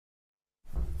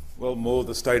well, more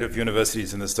the state of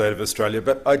universities in the state of Australia,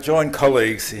 but I join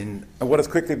colleagues in what has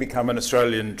quickly become an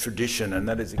Australian tradition, and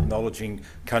that is acknowledging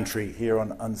country here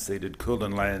on unceded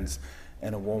Kulin lands,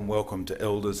 and a warm welcome to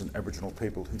elders and Aboriginal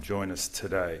people who join us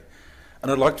today.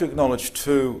 And I'd like to acknowledge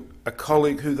too a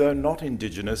colleague who, though not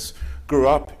Indigenous, grew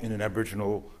up in an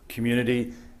Aboriginal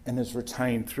community and has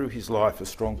retained through his life a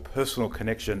strong personal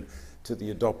connection to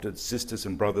the adopted sisters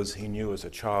and brothers he knew as a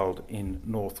child in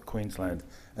North Queensland.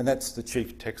 And that's the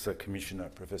Chief Texas Commissioner,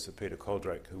 Professor Peter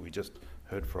Coldrake, who we just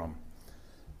heard from.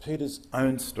 Peter's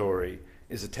own story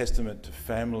is a testament to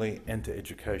family and to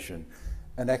education,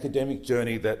 an academic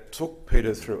journey that took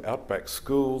Peter through outback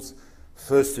schools,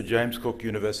 first to James Cook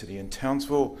University in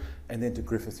Townsville and then to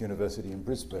Griffith University in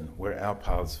Brisbane, where our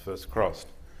paths first crossed.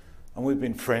 And we've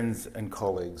been friends and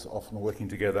colleagues, often working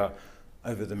together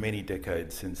over the many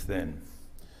decades since then.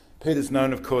 Peter's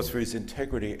known, of course, for his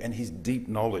integrity and his deep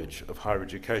knowledge of higher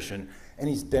education, and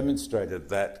he's demonstrated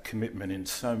that commitment in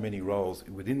so many roles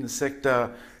within the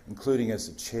sector, including as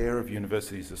the Chair of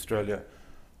Universities Australia,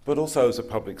 but also as a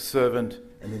public servant,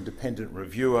 an independent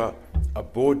reviewer, a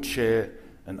board chair,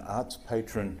 an arts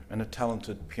patron, and a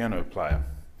talented piano player.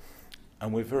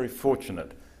 And we're very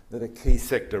fortunate that a key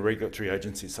sector regulatory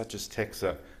agency such as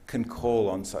TEXA can call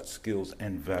on such skills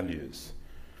and values.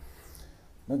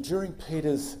 Now, during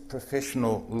Peter's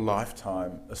professional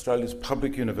lifetime, Australia's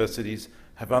public universities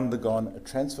have undergone a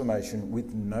transformation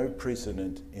with no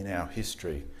precedent in our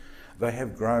history. They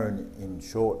have grown, in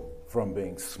short, from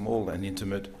being small and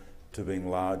intimate to being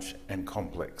large and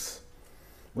complex.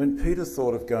 When Peter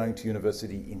thought of going to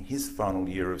university in his final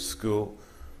year of school,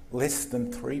 less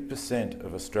than 3%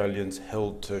 of Australians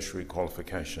held tertiary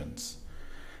qualifications.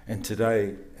 And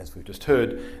today, as we've just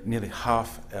heard, nearly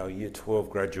half our Year 12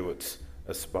 graduates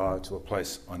aspire to a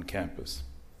place on campus.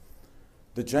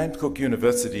 The James Cook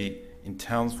University in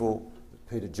Townsville that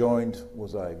Peter joined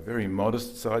was a very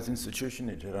modest-sized institution.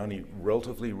 It had only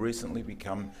relatively recently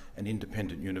become an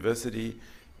independent university.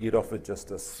 It offered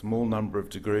just a small number of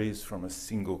degrees from a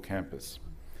single campus.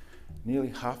 Nearly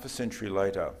half a century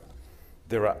later,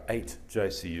 there are 8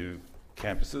 JCU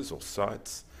campuses or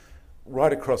sites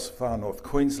right across far north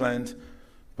Queensland,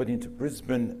 but into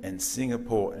Brisbane and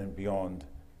Singapore and beyond,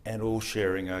 and all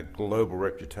sharing a global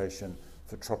reputation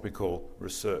for tropical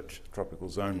research, tropical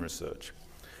zone research.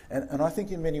 And I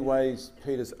think in many ways,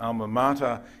 Peter's alma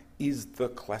mater is the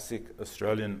classic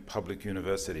Australian public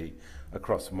university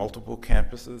across multiple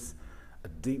campuses, a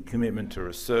deep commitment to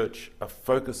research, a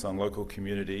focus on local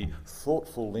community,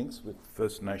 thoughtful links with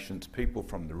First Nations people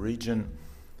from the region,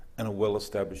 and a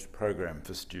well-established program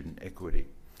for student equity.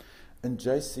 And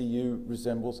JCU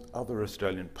resembles other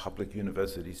Australian public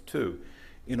universities too,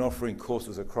 in offering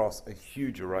courses across a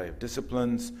huge array of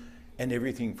disciplines and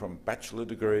everything from bachelor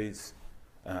degrees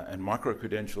and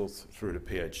micro-credentials through to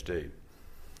PhD.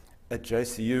 At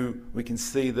JCU, we can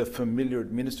see the familiar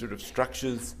administrative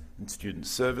structures and student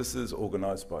services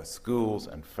organised by schools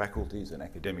and faculties and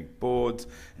academic boards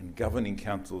and governing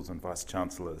councils and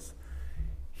vice-chancellors.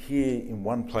 Here in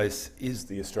one place is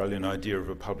the Australian idea of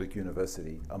a public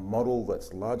university, a model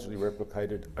that's largely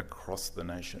replicated across the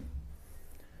nation.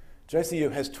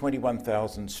 JCU has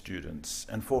 21,000 students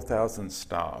and 4,000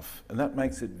 staff, and that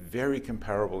makes it very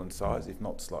comparable in size, if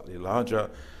not slightly larger,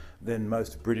 than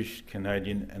most British,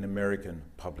 Canadian and American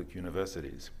public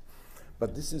universities.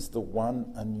 But this is the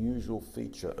one unusual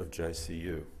feature of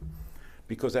JCU,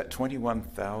 because at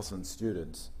 21,000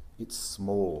 students, it's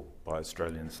small by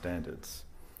Australian standards,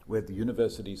 where the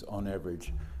universities on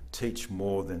average teach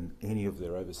more than any of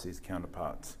their overseas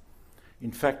counterparts.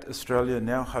 In fact, Australia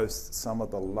now hosts some of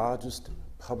the largest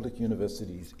public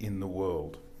universities in the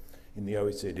world, in the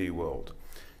OECD world.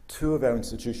 2 of our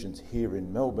institutions here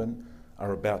in Melbourne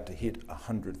are about to hit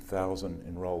 100,000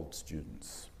 enrolled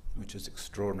students, which is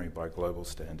extraordinary by global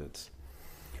standards.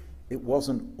 It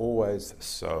wasn't always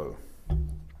so.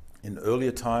 In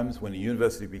earlier times, when a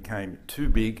university became too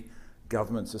big,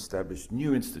 governments established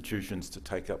new institutions to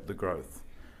take up the growth.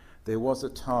 There was a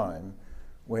time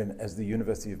when, as the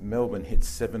University of Melbourne hit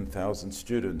 7,000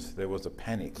 students, there was a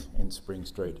panic in Spring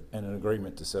Street and an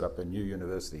agreement to set up a new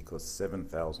university because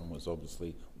 7,000 was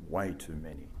obviously way too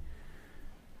many.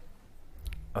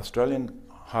 Australian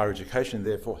higher education,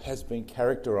 therefore, has been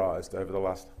characterised over the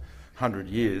last 100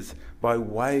 years by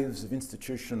waves of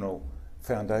institutional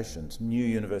foundations, new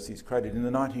universities created. In the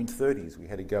 1930s, we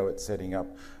had a go at setting up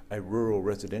a rural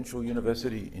residential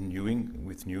university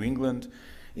with New England.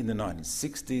 In the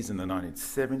 1960s and the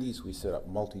 1970s, we set up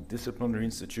multidisciplinary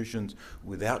institutions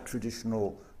without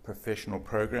traditional professional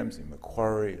programs in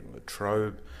Macquarie and La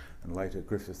Trobe and later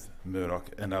Griffith, Murdoch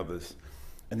and others.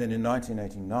 And then in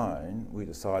 1989, we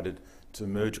decided to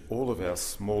merge all of our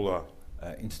smaller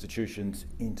institutions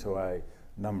into a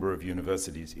number of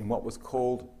universities in what was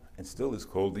called, and still is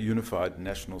called, the Unified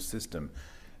National System.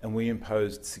 And we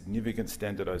imposed significant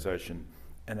standardisation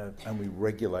and we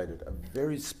regulated a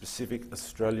very specific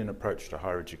Australian approach to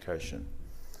higher education.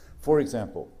 For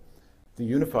example, the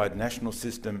Unified National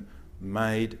System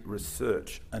made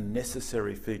research a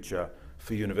necessary feature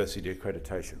for university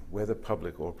accreditation, whether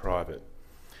public or private.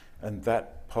 And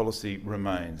that policy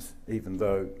remains, even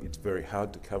though it's very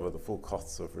hard to cover the full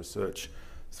costs of research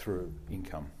through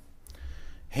income.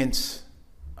 Hence,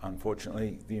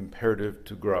 unfortunately, the imperative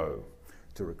to grow,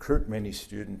 to recruit many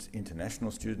students,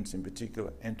 international students in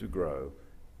particular, and to grow,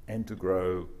 and to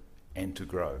grow, and to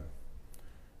grow.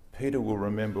 Peter will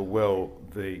remember well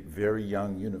the very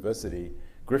young university,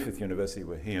 Griffith University,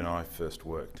 where he and I first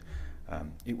worked.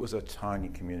 It was a tiny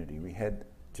community. We had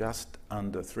just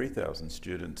under 3,000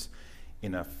 students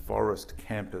in a forest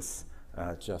campus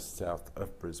just south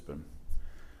of Brisbane.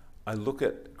 I look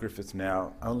at Griffith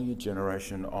now, only a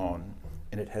generation on,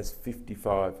 and it has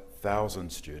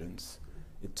 55,000 students.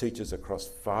 It teaches across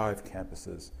 5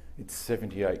 campuses. It's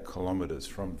 78 kilometres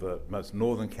from the most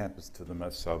northern campus to the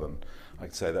most southern. I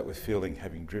can say that with feeling,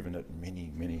 having driven it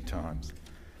many, many times.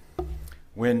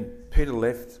 When Peter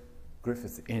left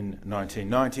Griffith in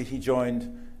 1990, he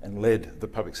joined and led the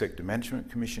Public Sector Management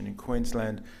Commission in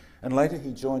Queensland, and later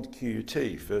he joined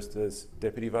QUT, first as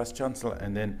Deputy Vice-Chancellor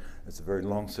and then as a very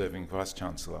long-serving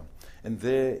Vice-Chancellor. And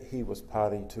there he was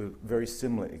party to very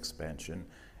similar expansion,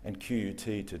 and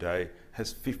QUT today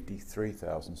has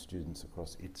 53,000 students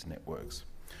across its networks.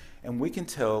 And we can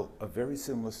tell a very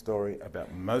similar story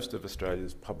about most of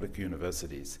Australia's public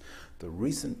universities. The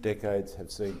recent decades have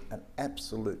seen an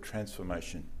absolute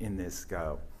transformation in their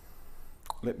scale.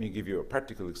 Let me give you a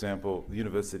practical example, the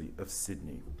University of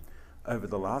Sydney. Over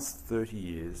the last 30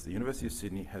 years, the University of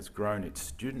Sydney has grown its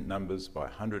student numbers by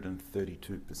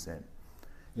 132%,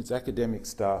 its academic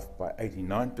staff by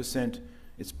 89%,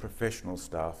 its professional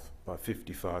staff by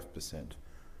 55%.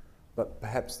 But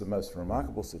perhaps the most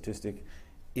remarkable statistic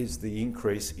is the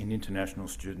increase in international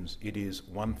students. It is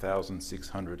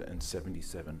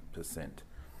 1,677%.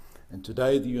 And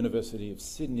today the University of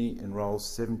Sydney enrolls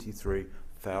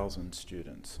 73,000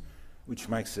 students, which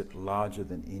makes it larger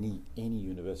than any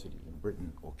university in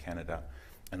Britain or Canada,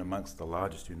 and amongst the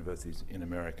largest universities in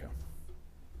America.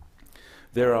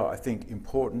 There are, I think,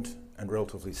 important and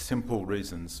relatively simple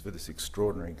reasons for this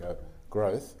extraordinary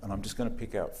growth, and I'm just going to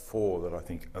pick out 4 that I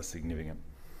think are significant.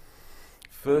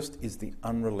 First is the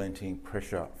unrelenting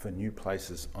pressure for new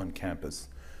places on campus,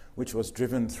 which was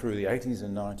driven through the 80s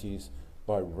and 90s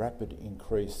by rapid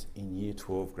increase in Year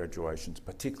 12 graduations,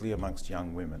 particularly amongst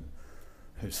young women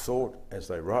who sought, as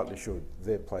they rightly should,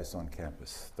 their place on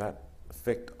campus. That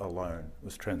effect alone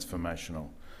was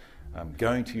transformational.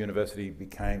 Going to university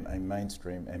became a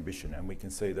mainstream ambition, and we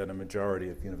can see that a majority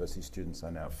of university students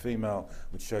are now female,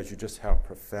 which shows you just how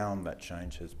profound that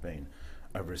change has been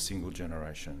over a single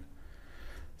generation.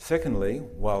 Secondly,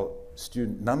 while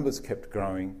student numbers kept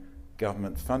growing,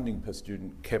 government funding per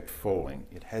student kept falling.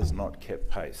 It has not kept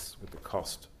pace with the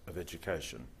cost of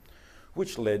education,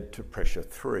 which led to pressure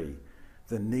 3,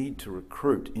 the need to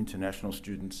recruit international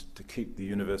students to keep the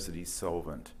universities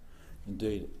solvent.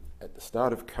 Indeed, at the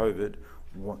start of COVID,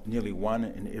 nearly 1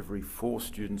 in every 4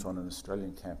 students on an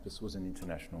Australian campus was an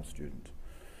international student.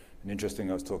 And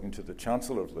interesting, I was talking to the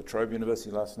Chancellor of La Trobe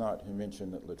University last night, who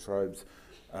mentioned that La Trobe's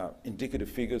indicative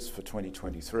figures for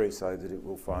 2023 say that it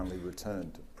will finally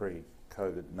return to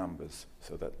pre-COVID numbers.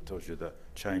 So that tells you the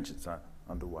change that's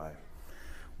underway.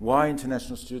 Why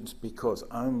international students? Because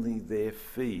only their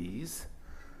fees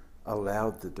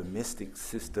allowed the domestic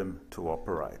system to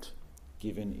operate,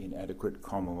 given inadequate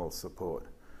Commonwealth support.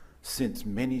 Since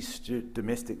many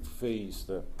domestic fees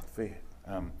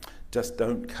just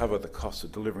don't cover the cost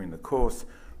of delivering the course,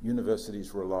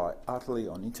 universities rely utterly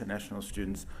on international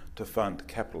students to fund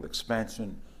capital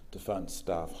expansion, to fund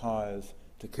staff hires,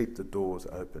 to keep the doors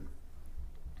open.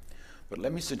 But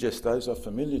let me suggest, those are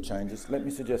familiar changes, let me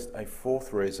suggest a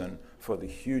 4th reason for the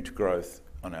huge growth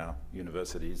on our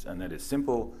universities, and that is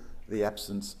simple, the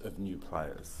absence of new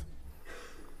players.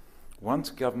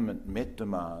 Once government met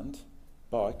demand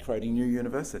by creating new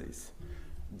universities.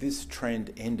 This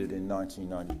trend ended in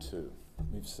 1992.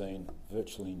 We've seen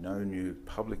virtually no new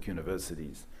public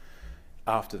universities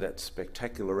after that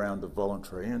spectacular round of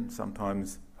voluntary and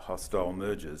sometimes hostile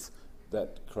mergers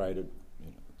that created,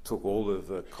 took all of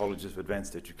the colleges of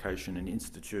advanced education and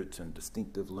institutes and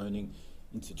distinctive learning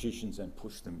institutions and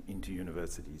pushed them into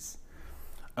universities.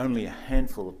 Only a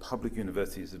handful of public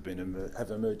universities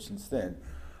have emerged since then,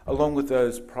 along with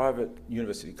those private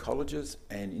university colleges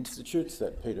and institutes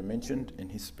that Peter mentioned in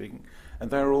his speaking, and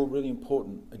they are all really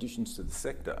important additions to the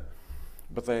sector,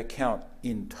 but they account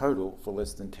in total for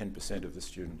less than 10% of the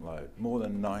student load. More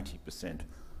than 90%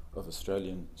 of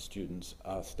Australian students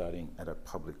are studying at a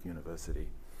public university.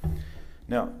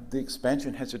 Now, the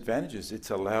expansion has advantages. It's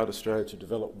allowed Australia to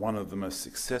develop one of the most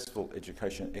successful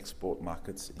education export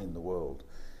markets in the world.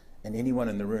 And anyone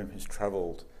in the room who's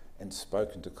travelled and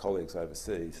spoken to colleagues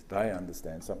overseas, they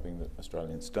understand something that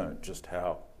Australians don't, just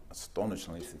how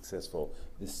astonishingly successful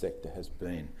this sector has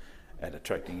been at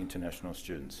attracting international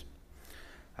students.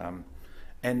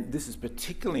 And this is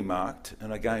particularly marked,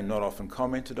 and again not often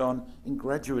commented on, in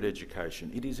graduate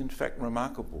education. It is in fact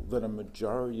remarkable that a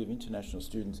majority of international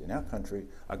students in our country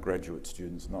are graduate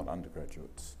students, not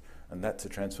undergraduates. And that's a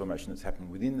transformation that's happened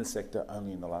within the sector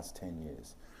only in the last 10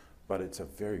 years. But it's a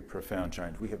very profound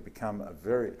change. We have become a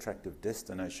very attractive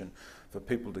destination for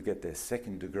people to get their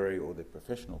second degree or their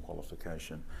professional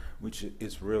qualification, which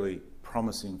is really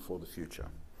promising for the future.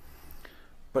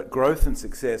 But growth and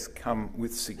success come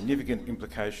with significant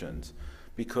implications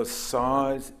because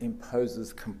size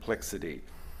imposes complexity.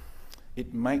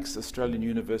 It makes Australian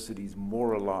universities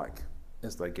more alike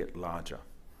as they get larger.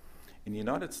 In the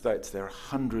United States, there are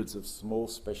hundreds of small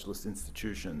specialist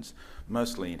institutions,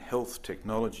 mostly in health,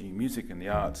 technology, music and the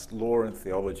arts, law and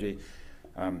theology.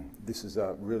 This is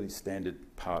a really standard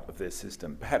part of their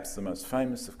system. Perhaps the most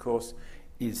famous, of course,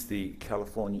 is the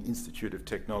California Institute of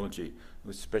Technology,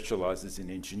 which specialises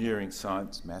in engineering,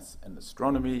 science, maths and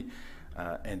astronomy,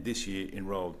 and this year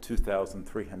enrolled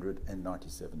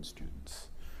 2,397 students,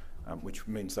 which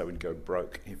means they would go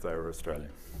broke if they were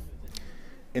Australian.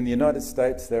 In the United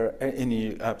States,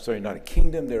 United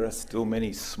Kingdom, there are still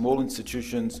many small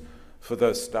institutions for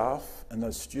those staff and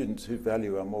those students who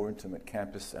value a more intimate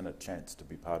campus and a chance to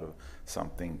be part of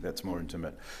something that's more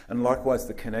intimate. And likewise,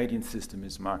 the Canadian system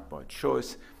is marked by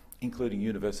choice, including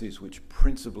universities which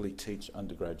principally teach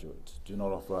undergraduates, do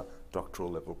not offer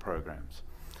doctoral level programs.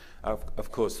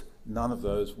 Of course, none of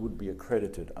those would be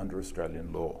accredited under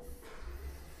Australian law.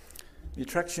 The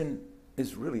attraction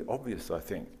is really obvious, I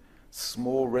think.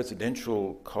 Small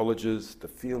residential colleges, the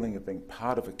feeling of being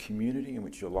part of a community in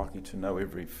which you're likely to know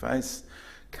every face,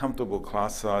 comfortable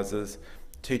class sizes,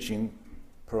 teaching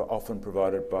often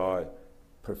provided by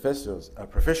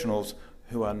professionals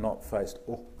who are not faced,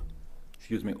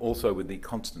 also with the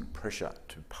constant pressure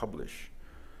to publish.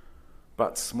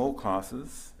 But small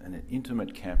classes and an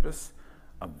intimate campus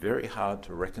are very hard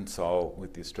to reconcile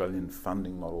with the Australian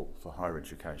funding model for higher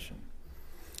education.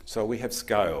 So we have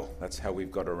scale. That's how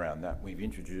we've got around that. We've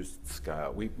introduced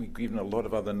scale. We've given a lot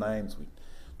of other names. We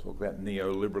talk about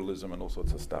neoliberalism and all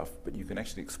sorts of stuff, but you can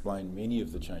actually explain many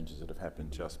of the changes that have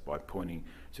happened just by pointing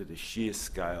to the sheer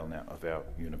scale now of our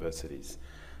universities.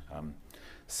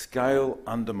 Scale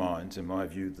undermines, in my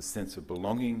view, the sense of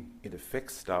belonging. It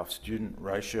affects staff-student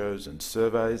ratios and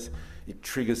surveys. It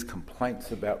triggers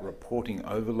complaints about reporting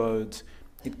overloads.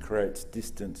 It creates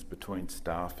distance between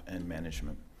staff and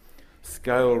management.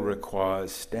 Scale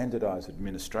requires standardised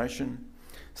administration,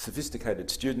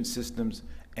 sophisticated student systems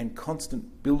and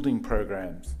constant building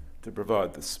programs to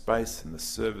provide the space and the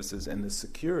services and the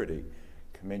security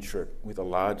commensurate with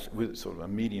a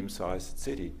medium-sized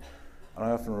city. And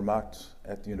I often remarked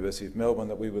at the University of Melbourne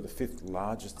that we were the 5th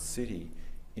largest city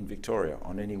in Victoria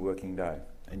on any working day,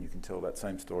 and you can tell that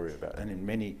same story about. And in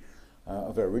many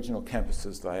of our original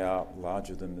campuses, they are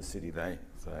larger than the city they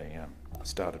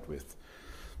started with.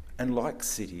 And like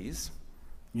cities,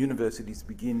 universities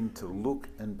begin to look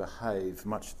and behave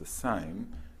much the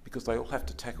same because they all have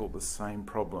to tackle the same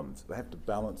problems. They have to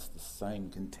balance the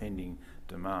same contending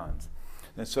demands.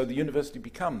 And so the university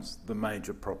becomes the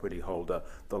major property holder,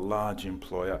 the large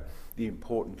employer, the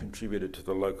important contributor to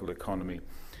the local economy,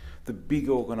 the big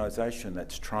organisation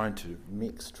that's trying to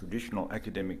mix traditional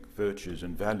academic virtues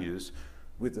and values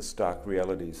with the stark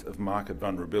realities of market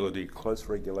vulnerability, close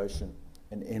regulation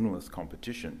and endless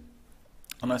competition.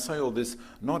 And I say all this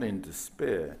not in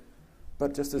despair,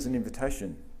 but just as an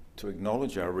invitation to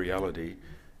acknowledge our reality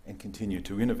and continue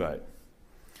to innovate.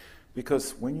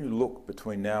 Because when you look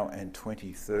between now and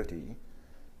 2030,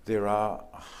 there are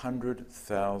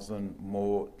 100,000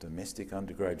 more domestic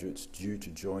undergraduates due to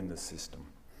join the system.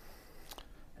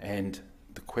 And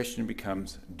the question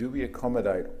becomes, do we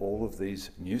accommodate all of these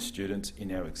new students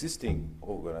in our existing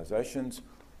organisations,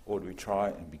 or do we try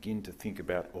and begin to think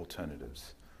about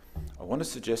alternatives? I want to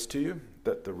suggest to you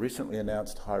that the recently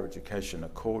announced Higher Education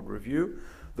Accord Review,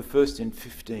 the first in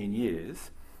 15 years,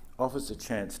 offers a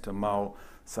chance to mull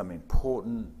some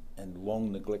important and long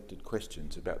neglected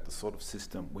questions about the sort of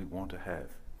system we want to have.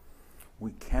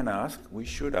 we can ask, we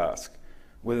should ask,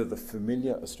 whether the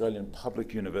familiar Australian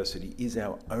public university is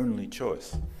our only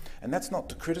choice. And that's not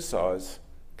to criticise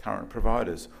current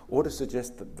providers or to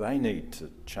suggest that they need to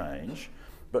change,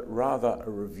 but rather a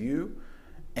review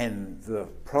and the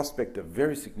prospect of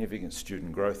very significant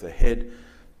student growth ahead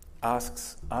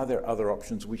asks, are there other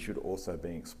options we should also be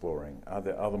exploring? Are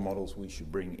there other models we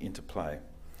should bring into play?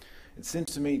 It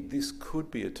seems to me this could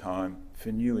be a time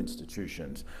for new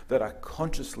institutions that are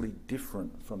consciously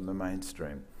different from the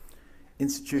mainstream.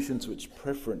 Institutions which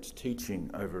preference teaching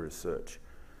over research,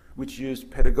 which use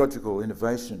pedagogical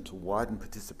innovation to widen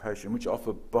participation, which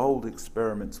offer bold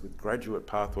experiments with graduate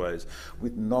pathways,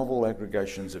 with novel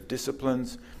aggregations of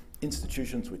disciplines,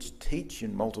 institutions which teach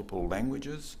in multiple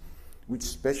languages, which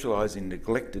specialise in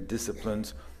neglected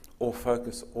disciplines, or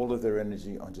focus all of their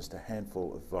energy on just a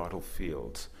handful of vital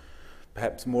fields.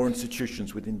 Perhaps more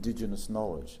institutions with Indigenous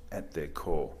knowledge at their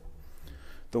core.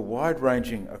 The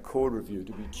wide-ranging Accord Review,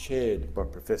 to be chaired by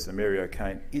Professor Mary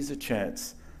O'Kane, is a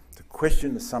chance to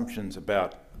question assumptions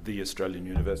about the Australian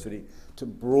University, to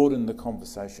broaden the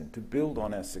conversation, to build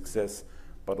on our success,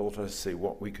 but also see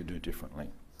what we could do differently.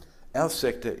 Our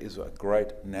sector is a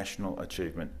great national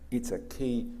achievement. It's a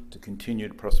key to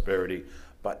continued prosperity,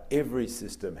 but every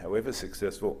system, however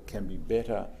successful, can be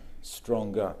better,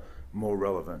 stronger, more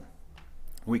relevant.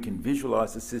 We can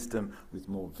visualise a system with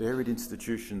more varied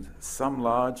institutions, some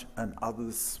large and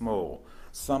others small,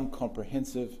 some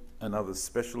comprehensive and others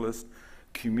specialist,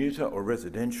 commuter or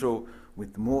residential,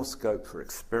 with more scope for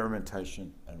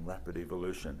experimentation and rapid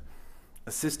evolution.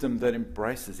 A system that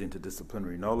embraces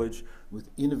interdisciplinary knowledge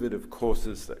with innovative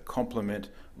courses that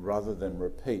complement rather than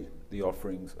repeat the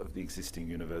offerings of the existing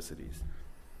universities.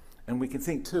 And we can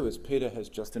think too, as Peter has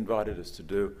just invited us to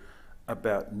do,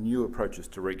 about new approaches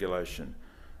to regulation,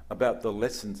 about the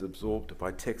lessons absorbed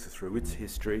by Texas through its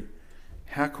history.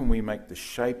 How can we make the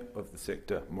shape of the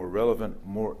sector more relevant,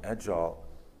 more agile,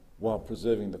 while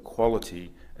preserving the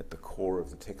quality at the core of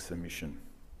the Texas mission?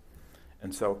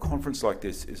 And so a conference like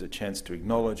this is a chance to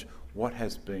acknowledge what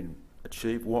has been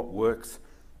achieved, what works,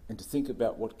 and to think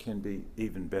about what can be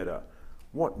even better.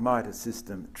 What might a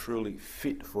system truly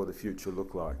fit for the future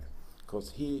look like?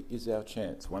 Because here is our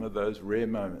chance, one of those rare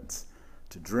moments,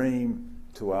 to dream,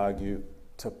 to argue,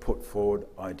 to put forward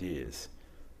ideas.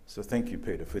 So thank you,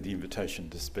 Peter, for the invitation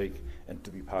to speak and to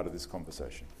be part of this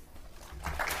conversation.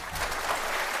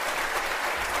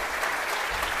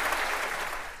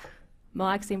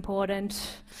 Mike's important.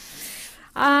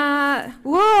 Whoa,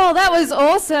 that was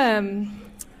awesome.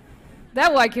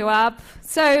 That woke you up.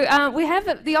 So we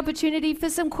have the opportunity for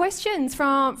some questions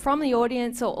from the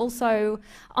audience, or also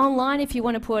online if you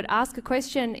want to ask a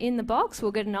question in the box.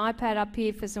 We'll get an iPad up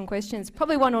here for some questions,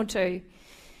 probably one or two.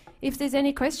 If there's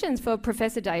any questions for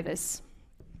Professor Davis.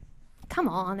 Come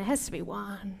on, there has to be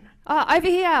one. Oh, over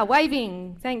here,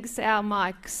 waving. Thanks, our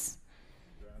mics.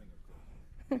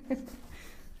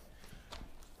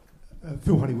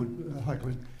 Phil Honeywood, hi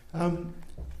Glyn.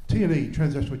 T&E,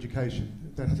 transnational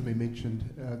education, that hasn't been mentioned.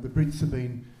 The Brits have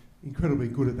been incredibly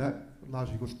good at that,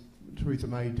 largely because Theresa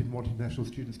May didn't want international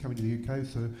students coming to the UK,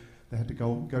 so they had to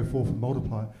go forth and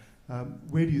multiply.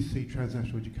 Where do you see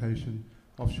transnational education,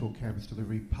 offshore campus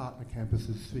delivery, partner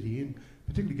campuses fitting in,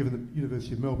 particularly given that the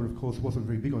University of Melbourne, of course, wasn't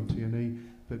very big on T&E,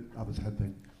 but others had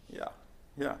been?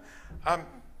 Yeah.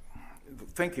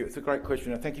 Thank you. It's a great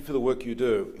question, and thank you for the work you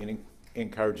do in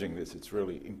encouraging this. It's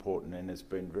really important and has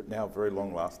been now very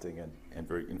long-lasting and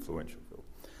very influential.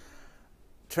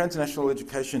 Transnational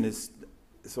education is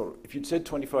sort of, if you'd said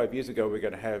 25 years ago we're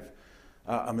going to have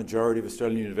a majority of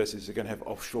Australian universities are going to have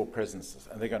offshore presences,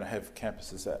 and they're going to have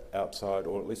campuses outside,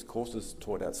 or at least courses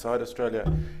taught outside Australia,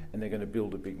 and they're going to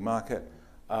build a big market,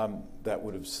 that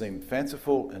would have seemed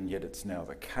fanciful, and yet it's now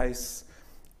the case.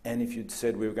 And if you'd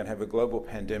said we were going to have a global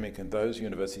pandemic and those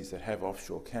universities that have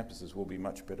offshore campuses will be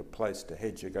much better placed to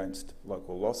hedge against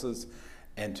local losses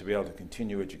and to be able to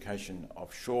continue education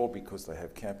offshore because they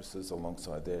have campuses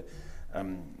alongside their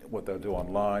what they'll do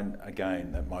online,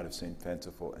 again, that might have seemed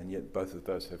fanciful, and yet both of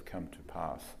those have come to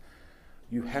pass.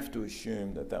 You have to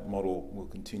assume that that model will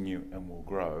continue and will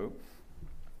grow,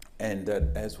 and that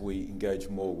as we engage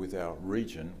more with our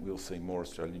region, we'll see more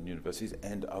Australian universities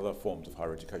and other forms of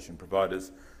higher education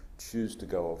providers choose to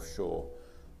go offshore.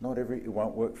 It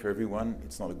won't work for everyone,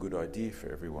 it's not a good idea for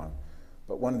everyone.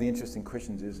 But one of the interesting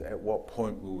questions is, at what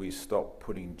point will we stop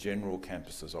putting general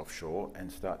campuses offshore and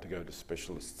start to go to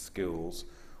specialist skills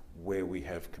where we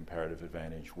have comparative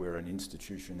advantage, where an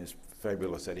institution is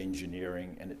fabulous at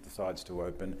engineering and it decides to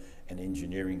open an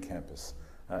engineering campus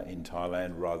in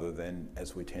Thailand rather than,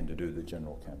 as we tend to do, the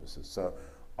general campuses. So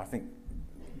I think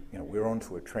we're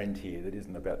onto a trend here that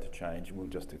isn't about to change, and we'll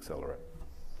just accelerate.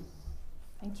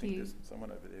 Thank you. There's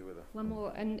someone over there with One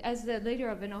more, and as the leader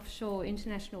of an offshore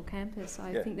international campus,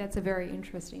 I think that's a very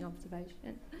interesting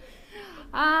observation.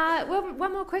 Well,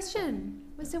 one more question.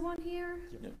 Was there one here?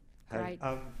 Yep. Great.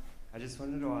 I just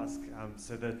wanted to ask,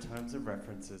 so the terms of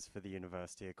references for the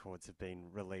university accords have been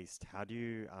released. How do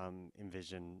you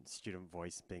envision student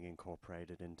voice being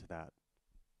incorporated into that?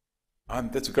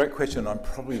 That's a great question. I'm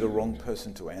probably the wrong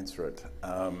person to answer it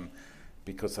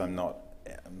because I'm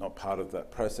not part of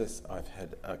that process. I've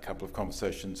had a couple of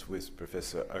conversations with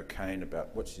Professor O'Kane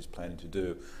about what she's planning to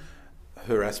do.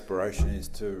 Her aspiration is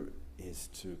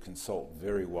to consult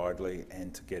very widely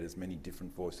and to get as many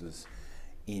different voices.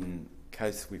 In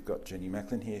case we've got Jenny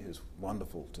Macklin here, who's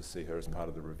wonderful to see her as part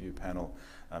of the review panel,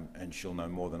 and she'll know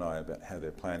more than I about how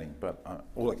they're planning. But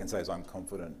all I can say is I'm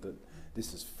confident that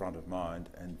this is front of mind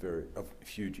and very of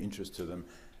huge interest to them,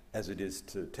 as it is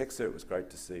to TEXA. It was great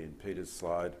to see in Peter's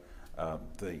slide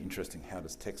the interesting how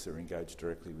does TEXA engage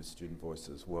directly with student voice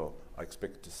as well. I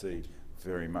expect to see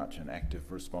very much an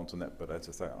active response on that, but as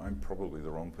I say, I'm probably the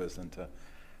wrong person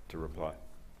to reply.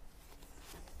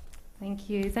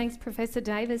 Thank you. Thanks, Professor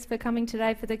Davis, for coming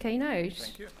today for the keynote.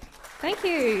 Thank you. Thank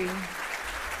you.